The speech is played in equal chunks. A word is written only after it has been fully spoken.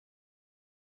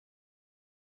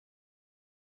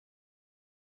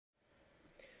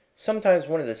Sometimes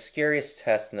one of the scariest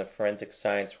tests in the forensic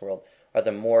science world are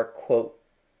the more, quote,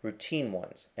 routine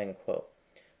ones, end quote,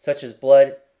 such as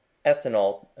blood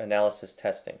ethanol analysis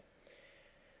testing.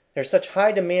 There are such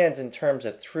high demands in terms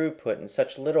of throughput and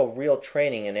such little real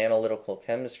training in analytical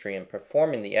chemistry and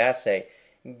performing the assay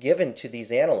given to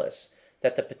these analysts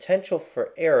that the potential for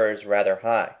error is rather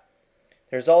high.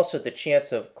 There's also the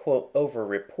chance of, quote,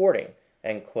 over-reporting,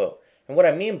 end quote. And what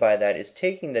I mean by that is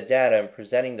taking the data and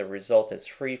presenting the result as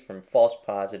free from false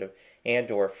positive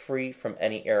and or free from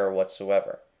any error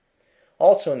whatsoever.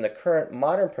 Also, in the current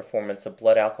modern performance of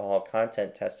blood alcohol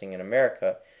content testing in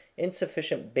America,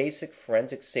 insufficient basic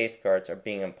forensic safeguards are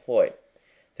being employed.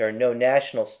 There are no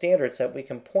national standards that we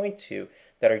can point to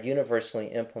that are universally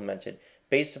implemented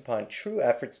based upon true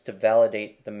efforts to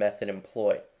validate the method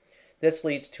employed. This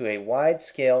leads to a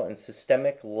wide-scale and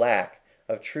systemic lack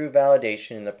of true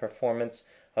validation in the performance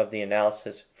of the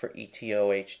analysis for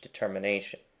ETOH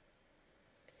determination.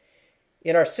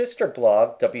 In our sister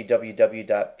blog,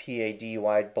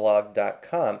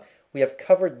 www.paduyblog.com, we have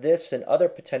covered this and other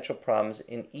potential problems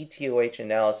in ETOH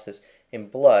analysis in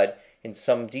blood in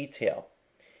some detail.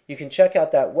 You can check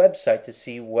out that website to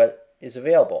see what is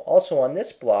available. Also on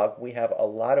this blog, we have a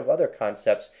lot of other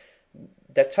concepts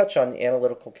that touch on the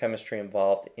analytical chemistry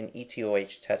involved in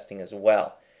ETOH testing as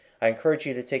well. I encourage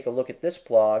you to take a look at this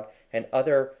blog and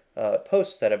other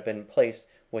posts that have been placed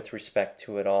with respect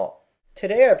to it all.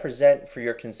 Today I present for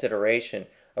your consideration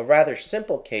a rather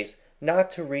simple case not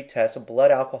to retest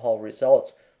blood alcohol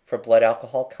results for blood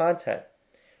alcohol content.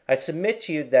 I submit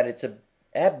to you that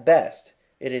at best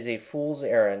it is a fool's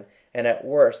errand and at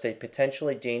worst a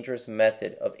potentially dangerous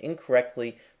method of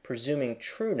incorrectly presuming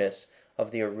trueness of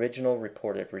the original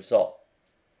reported result.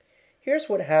 Here's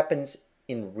what happens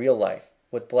in real life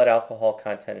with blood alcohol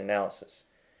content analysis.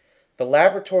 The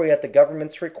laboratory at the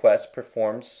government's request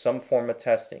performs some form of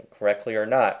testing, correctly or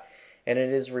not, and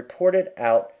it is reported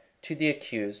out to the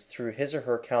accused through his or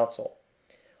her counsel.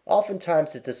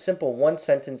 Oftentimes it's a simple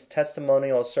one-sentence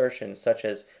testimonial assertion such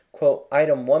as, quote,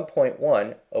 item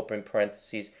 1.1, open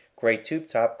parentheses, gray tube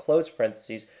top, close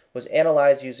parentheses, was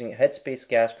analyzed using headspace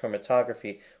gas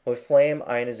chromatography with flame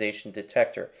ionization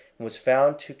detector and was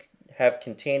found to have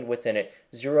contained within it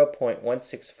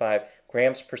 0.165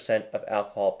 grams percent of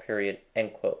alcohol, period,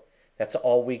 end quote. That's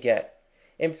all we get.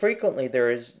 Infrequently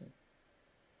there is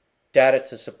data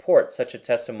to support such a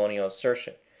testimonial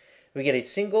assertion. We get a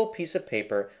single piece of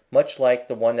paper, much like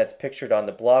the one that's pictured on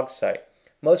the blog site.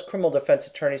 Most criminal defense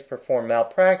attorneys perform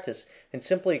malpractice and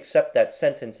simply accept that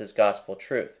sentence as gospel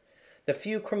truth. The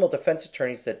few criminal defense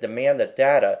attorneys that demand the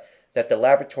data that the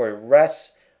laboratory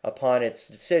rests upon its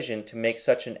decision to make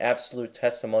such an absolute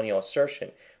testimonial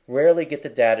assertion rarely get the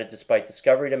data despite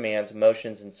discovery demands,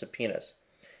 motions, and subpoenas.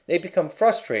 They become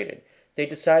frustrated. They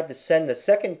decide to send the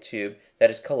second tube that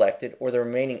is collected or the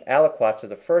remaining aliquots of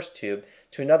the first tube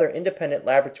to another independent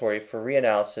laboratory for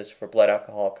reanalysis for blood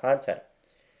alcohol content.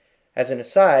 As an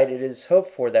aside, it is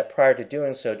hoped for that prior to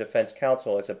doing so, defense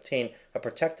counsel has obtained a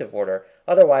protective order,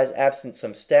 otherwise absent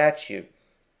some statute,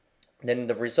 then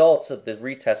the results of the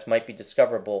retest might be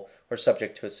discoverable or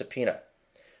subject to a subpoena.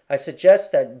 I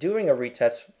suggest that doing a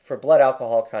retest for blood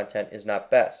alcohol content is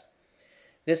not best.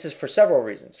 This is for several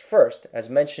reasons. First, as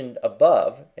mentioned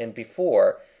above and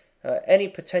before, any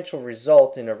potential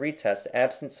result in a retest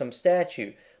absent some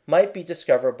statute might be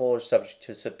discoverable or subject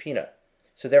to a subpoena.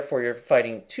 So therefore you're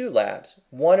fighting two labs,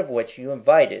 one of which you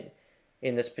invited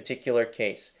in this particular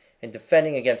case, and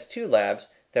defending against two labs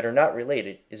that are not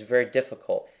related is very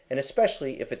difficult, and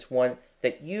especially if it's one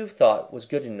that you thought was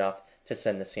good enough to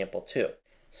send the sample to.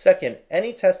 Second,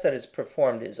 any test that is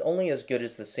performed is only as good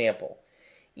as the sample.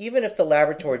 Even if the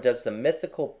laboratory does the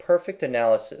mythical perfect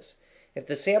analysis, if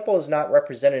the sample is not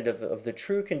representative of the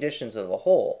true conditions of the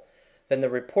whole, then the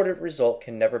reported result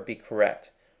can never be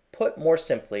correct. Put more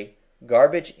simply,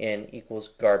 garbage in equals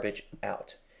garbage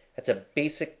out. That's a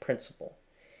basic principle.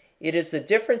 It is the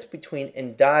difference between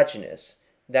endogenous,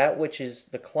 that which is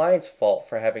the client's fault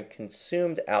for having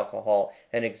consumed alcohol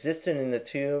and existed in the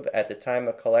tube at the time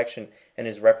of collection and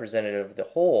is representative of the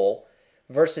whole,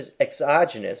 versus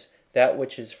exogenous, that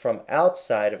which is from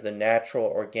outside of the natural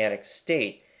organic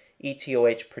state,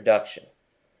 ETOH production.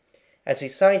 As a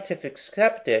scientific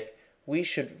skeptic, we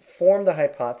should form the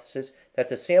hypothesis that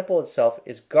the sample itself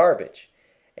is garbage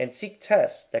and seek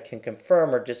tests that can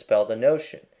confirm or dispel the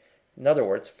notion. In other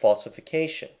words,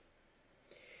 falsification.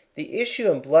 The issue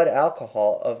in blood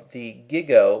alcohol of the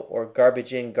GIGO, or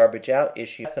garbage in, garbage out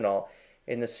issue, ethanol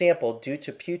in the sample due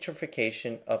to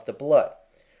putrefaction of the blood.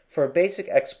 For a basic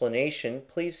explanation,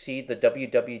 please see the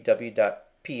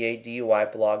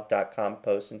www.paduyblog.com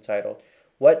post entitled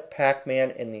what Pac-Man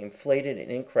and the inflated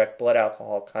and incorrect blood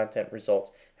alcohol content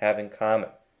results have in common.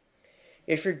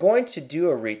 If you're going to do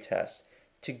a retest,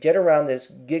 to get around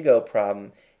this GIGO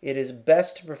problem, it is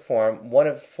best to perform one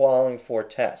of the following 4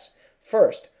 tests.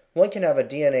 First, one can have a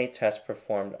DNA test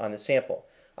performed on the sample.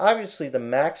 Obviously, the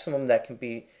maximum that can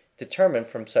be determined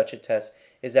from such a test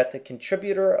is that the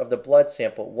contributor of the blood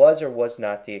sample was or was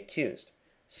not the accused.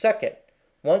 Second,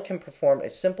 one can perform a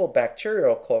simple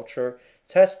bacterial culture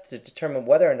test to determine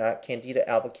whether or not Candida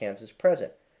albicans is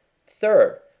present.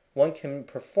 Third, one can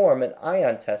perform an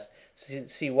ion test to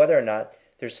see whether or not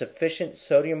there's sufficient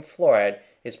sodium fluoride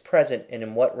is present and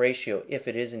in what ratio, if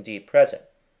it is indeed present.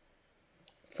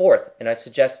 Fourth, and I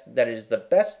suggest that it is the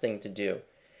best thing to do,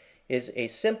 is a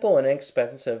simple and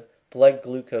inexpensive blood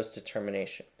glucose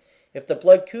determination. If the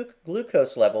blood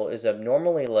glucose level is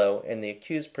abnormally low and the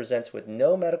accused presents with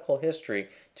no medical history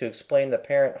to explain the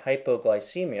apparent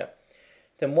hypoglycemia,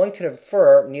 then one can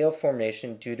infer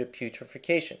neoformation due to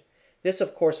putrefaction. This,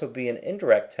 of course, would be an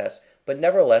indirect test, but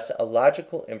nevertheless a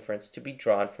logical inference to be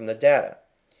drawn from the data.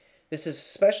 This is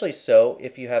especially so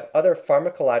if you have other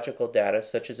pharmacological data,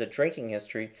 such as a drinking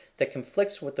history, that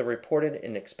conflicts with the reported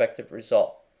and expected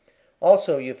result.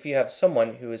 Also, if you have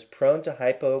someone who is prone to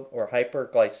hypo or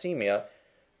hyperglycemia,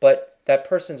 but that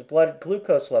person's blood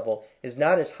glucose level is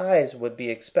not as high as would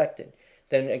be expected,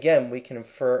 then again we can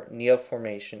infer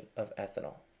neoformation of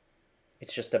ethanol.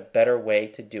 It's just a better way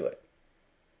to do it.